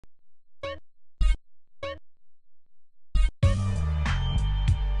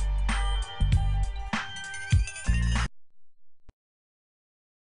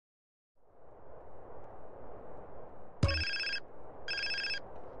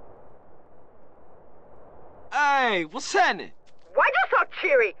Hey, what's happening? Why you so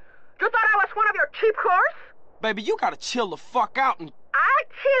cheery? You thought I was one of your cheap whores? Baby, you gotta chill the fuck out and... I'll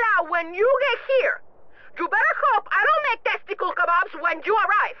chill out when you get here. You better hope I don't make testicle kebabs when you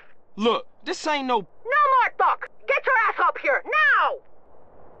arrive. Look, this ain't no... No more talk. Get your ass up here, now!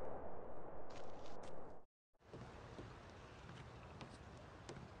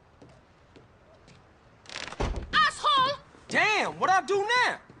 Asshole! Damn, what I do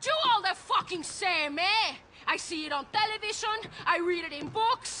now? Do all the fucking same, eh? I see it on television, I read it in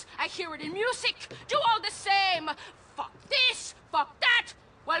books, I hear it in music. Do all the same. Fuck this, fuck that.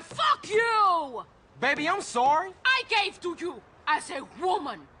 Well, fuck you! Baby, I'm sorry. I gave to you as a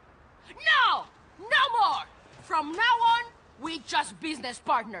woman. No! No more! From now on, we just business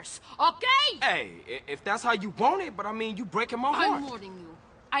partners, okay? Hey, if that's how you want it, but I mean, you breaking my heart. I'm warning you.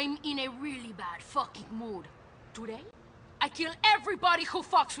 I'm in a really bad fucking mood. Today, I kill everybody who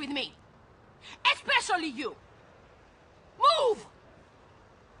fucks with me. Especially you. Move!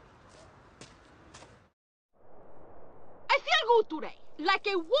 I feel good today, like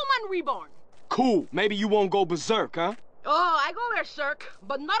a woman reborn. Cool, maybe you won't go berserk, huh? Oh, I go berserk,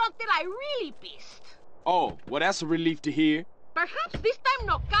 but not until I really pissed. Oh, well that's a relief to hear. Perhaps this time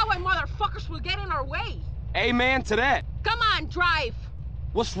no cowboy motherfuckers will get in our way. Amen to that. Come on, drive.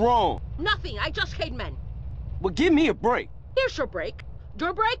 What's wrong? Nothing, I just hate men. Well, give me a break. Here's your break.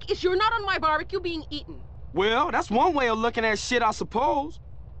 Your break is you're not on my barbecue being eaten. Well, that's one way of looking at shit, I suppose.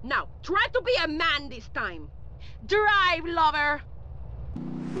 Now, try to be a man this time. Drive, lover.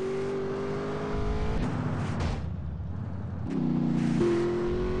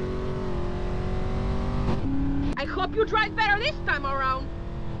 I hope you drive better this time around.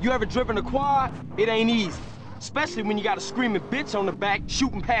 You ever driven a quad? It ain't easy. Especially when you got a screaming bitch on the back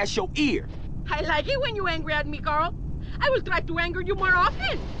shooting past your ear. I like it when you're angry at me, Carl. I will try to anger you more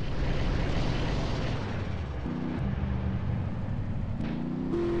often.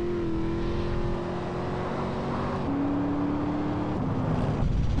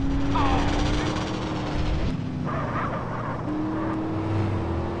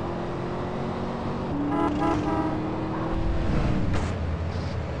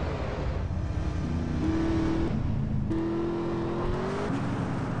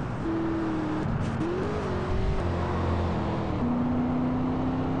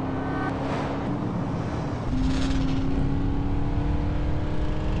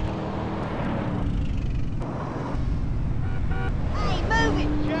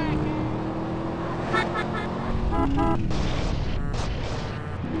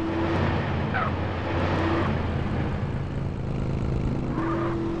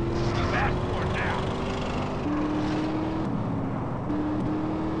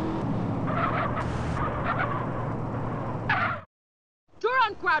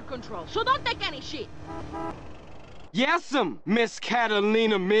 Crowd control, so don't take any shit. Yes'm, Miss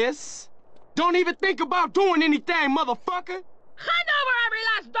Catalina, miss. Don't even think about doing anything, motherfucker. Hand over every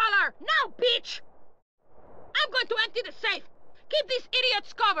last dollar, now, bitch! I'm going to empty the safe. Keep these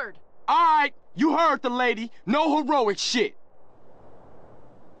idiots covered. All right, you heard the lady. No heroic shit.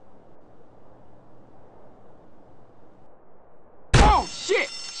 Oh, shit!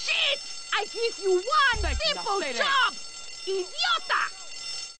 Shit! I give you one simple job, idiota!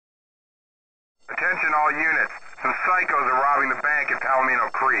 Attention all units. Some psychos are robbing the bank in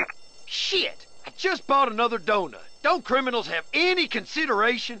Palomino Creek. Shit! I just bought another donut. Don't criminals have any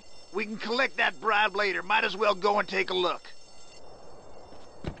consideration? We can collect that bribe later. Might as well go and take a look.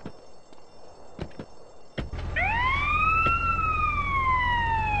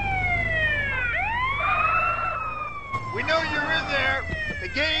 We know you're in there. The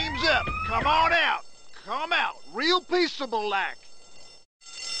game's up. Come on out. Come out. Real peaceable like.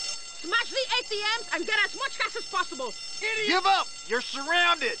 Smash the ATMs and get as much cash as possible. Idiot! Give up! You're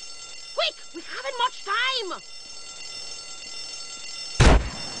surrounded! Quick! We haven't much time!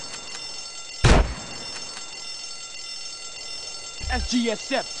 That's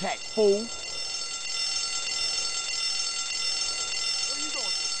GSF tax, fool. Where are you going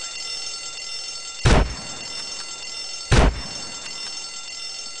so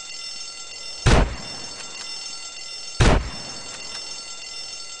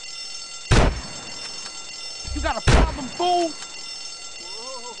You got a problem, fool?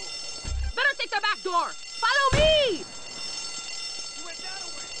 Whoa. Better take the back door. Follow me! You went that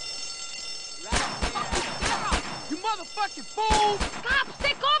way. You motherfucking fool! Cops,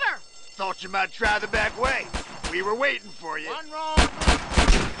 take cover! Thought you might try the back way. We were waiting for you. One wrong.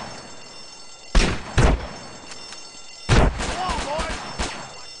 Come on, boys.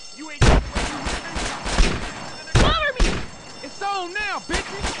 You ain't gonna Cover me! It's on now,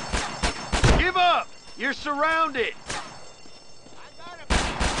 bitches! give up! You're surrounded!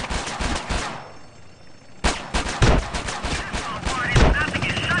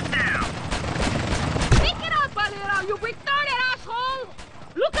 Pick it up, Valero, you retarded asshole!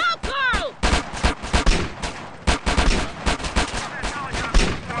 Look out, Carl!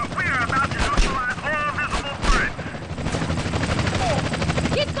 We are about to neutralize all visible threats.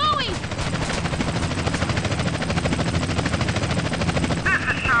 Keep going! This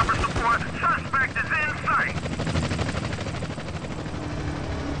is chopper support. Suspect is in sight.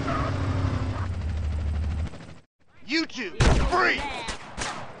 You two, free!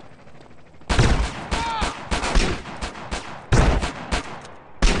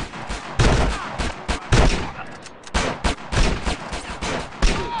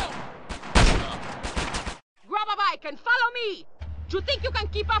 Grab a bike and follow me! Do you think you can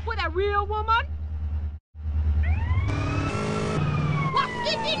keep up with a real woman? What's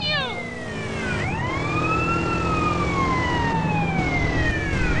keeping you?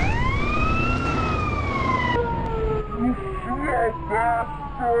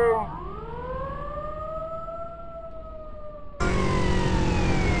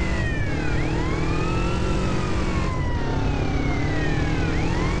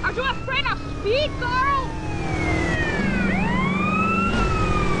 Are you afraid of speed, Carl?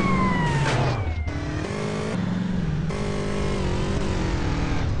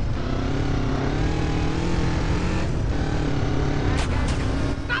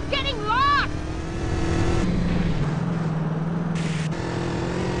 Stop getting lost!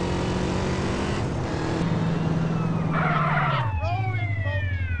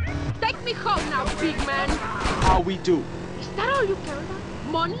 Take me home now, big man. How we do? Is that all you care about?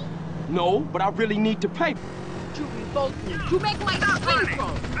 Money? No, but I really need to pay. You revolt me. You make my skin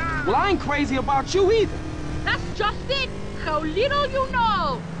crawl. Well, I ain't crazy about you either. That's just it. How little you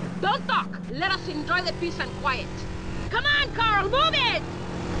know. Don't talk. Let us enjoy the peace and quiet. Come on, Carl, move it!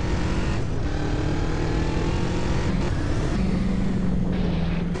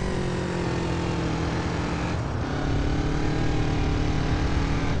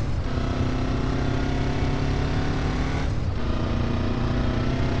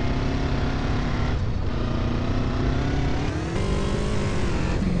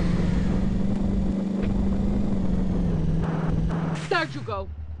 There you go.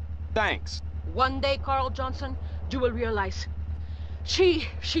 Thanks. One day, Carl Johnson, you will realize she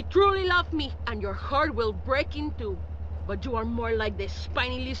truly loved me, and your heart will break in two. But you are more like the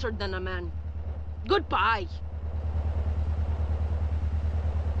spiny lizard than a man. Goodbye.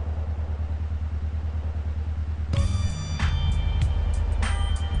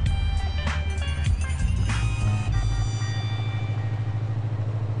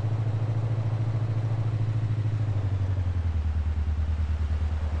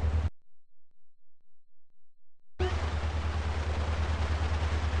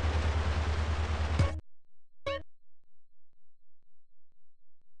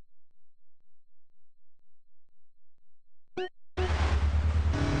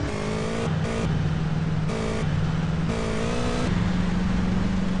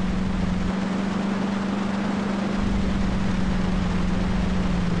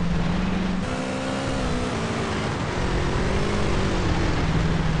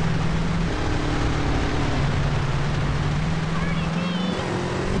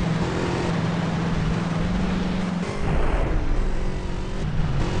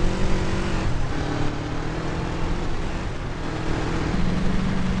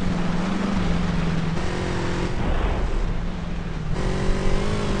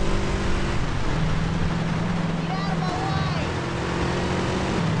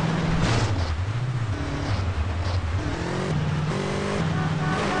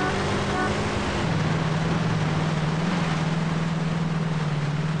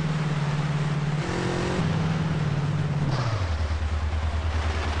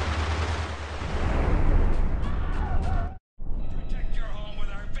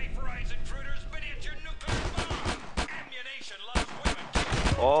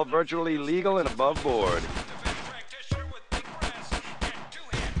 All virtually legal and above board.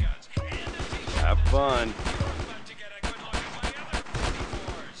 Have fun.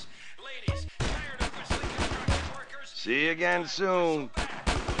 See you again soon.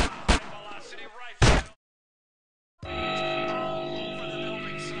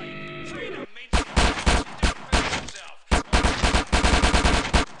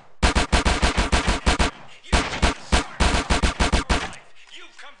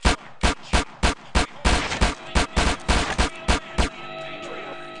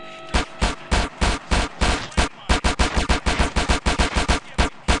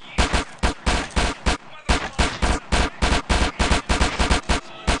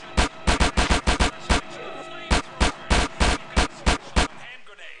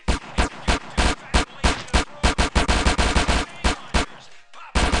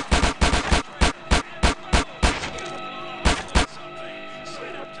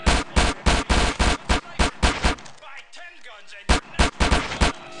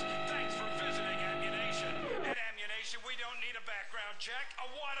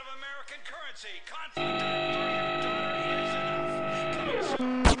 wad of American currency. Conflict for your daughter is enough. Coming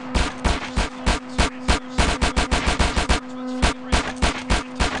soon.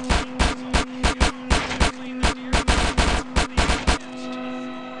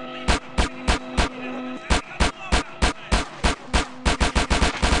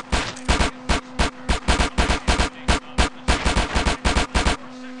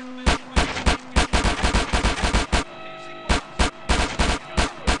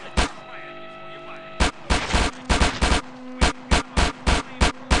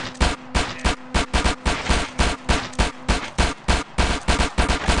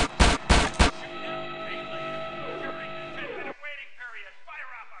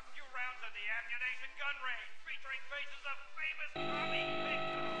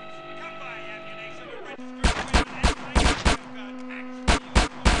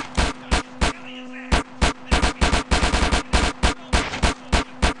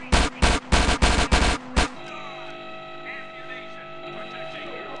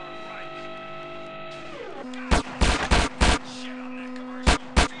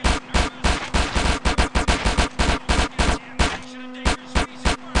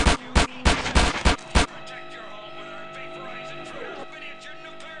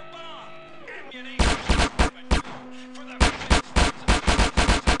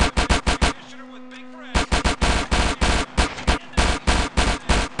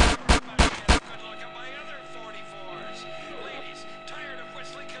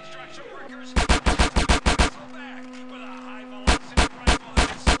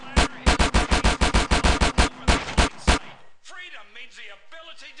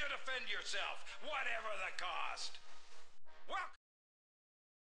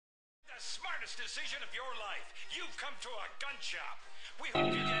 Decision of your life. You've come to a gun shop. We hope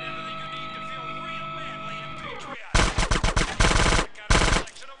you get everything you need to feel real manly and patriotic. Check out a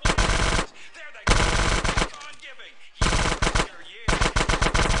selection of weapons. There they go. Keep on giving. Yeah.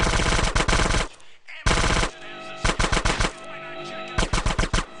 Ammunition has the skill. Why not check out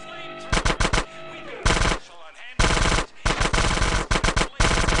the flamethrower? We've got a special on hand grenades.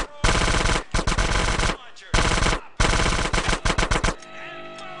 Launcher.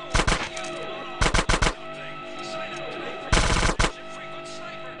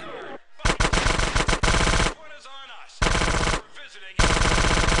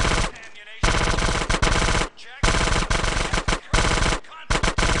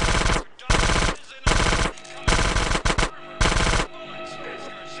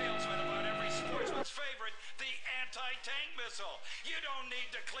 You don't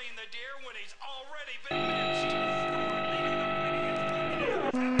need to clean the deer when he's already been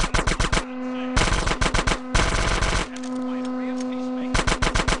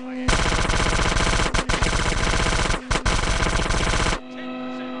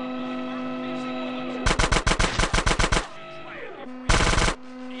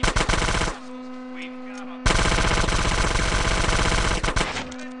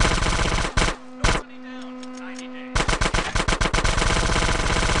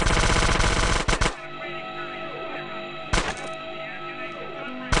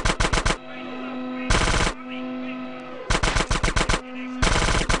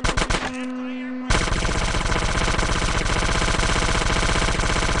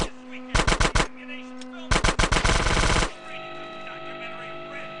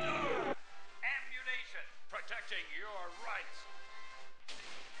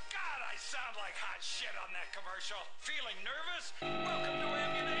feeling nervous? Welcome to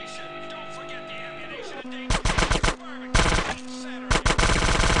Ammunition. Don't forget the ammunition and dangerous barbecue each Saturday.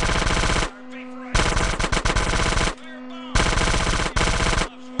 Our vaporized clear bomb.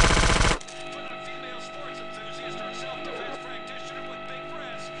 For the female sports enthusiast or self-defense practitioner with big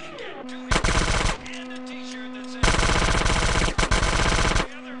breasts, get 2 hits and a t-shirt that says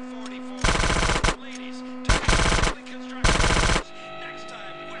the other 44. Ladies, technically constructed. Next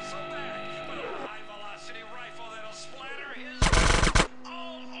time, whistle back with a high-velocity rifle that'll splatter his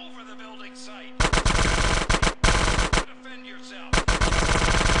all over the building site. Defend yourself.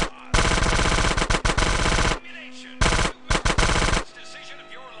 Ammunition. Best decision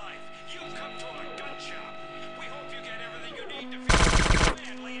of your life. You've come to a gun shop. We hope you get everything you need to feel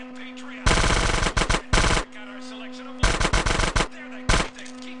manly and patriotic.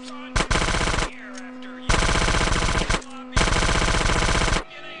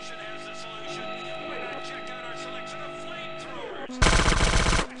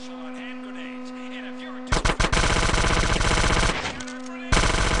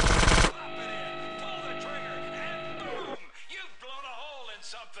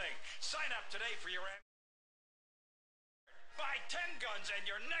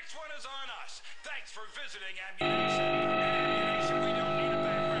 next one is on us. Thanks for visiting Ammunition. At Ammunition, we don't need a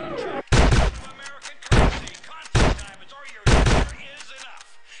background check. American currency, conflict diamonds, or your dinner is enough.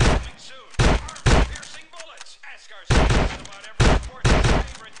 Coming soon, armor-piercing bullets. Ask our citizens about every sport's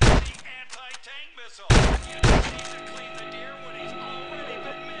favorite, the anti-tank missile. You just need to clean the deer when he's already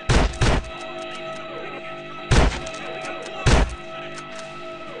been minced.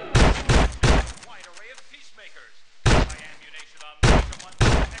 Wide array of peacemakers. Buy ammunition on Militia Monday.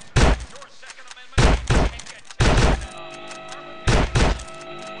 Exercise your Second Amendment and get 10% off.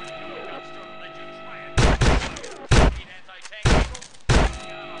 Let you try it. Need anti-tank missiles?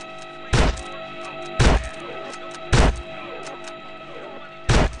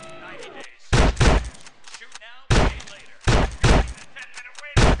 90 days. Shoot now, pay later. The 10-minute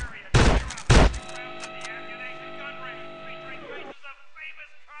waiting period. You're up. Rounds of the ammunition gun range featuring faces of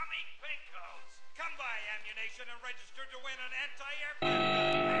famous commie pinkos. Come by Ammunition and register to win an anti-aircraft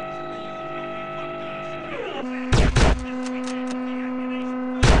gun. Actually, use what we fucked us.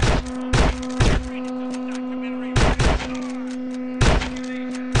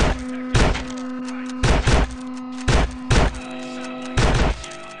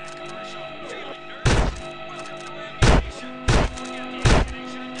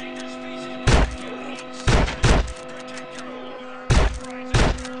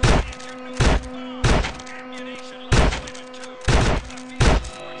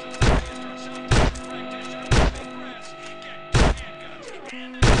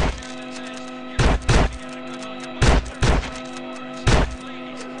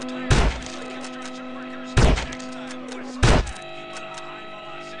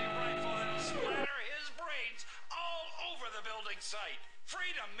 Site.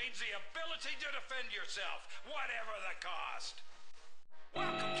 Freedom means the ability to defend yourself, whatever the cost.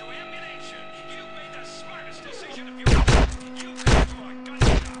 Welcome to Ammunition. You've made the smartest decision of your life. You come to a gun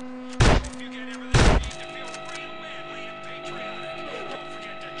shop. I hope you get everything you need to feel real manly and patriotic. Don't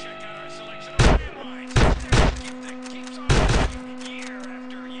forget to check out our selection of landmines. They're a gift that keeps on giving year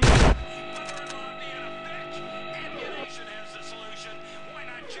after year. Mother-in-law being a bitch? Ammunition has the solution. Why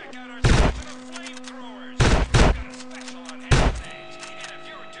not check out our selection of flamethrowers? We've got a special on grenades. And if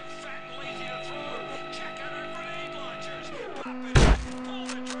you're too fat and lazy to throw them, check out our grenade launchers. Pop it up, pull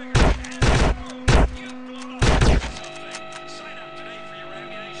the trigger, and boom! You've blown up something. Sign up today for your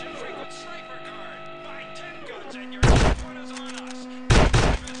Ammunition frequent sniper card. Buy 10 guns and your next one is on us. Thanks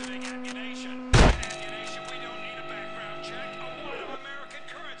for visiting Ammunition. At Ammunition, we don't need a background check, a wad of American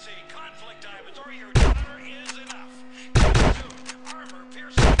currency, conflict diamonds, or your dollar is enough. Coming soon,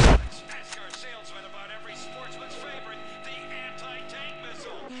 armor-piercing bullets. Ask our salesman about every sportsman's favorite, the anti-tank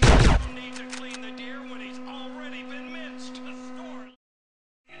missile. You don't need to clean the deer when he's already been minced. The store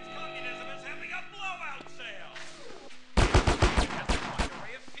against communism is having a blowout sale. Get the wide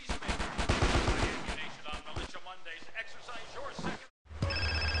array of peacemakers. Buy ammunition on Militia Mondays. Exercise your second.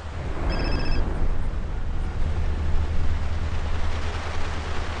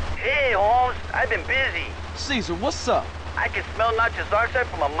 Hey, Holmes, I've been busy. Caesar, what's up? I can smell not just oxide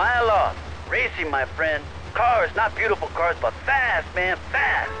from a mile off. Racing, my friend. Cars, not beautiful cars, but fast, man,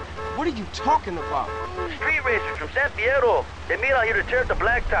 fast. What are you talking about? Street racers from San Fierro. They meet out here to tear up the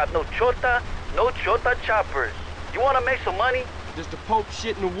blacktop. No chota choppers. You want to make some money? Does the Pope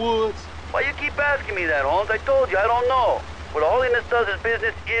shit in the woods? Why you keep asking me that, Holmes? I told you, I don't know. What Holiness does his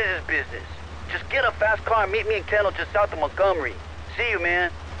business is his business. Just get a fast car and meet me in Kendall just south of Montgomery. See you,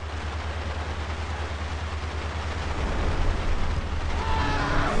 man.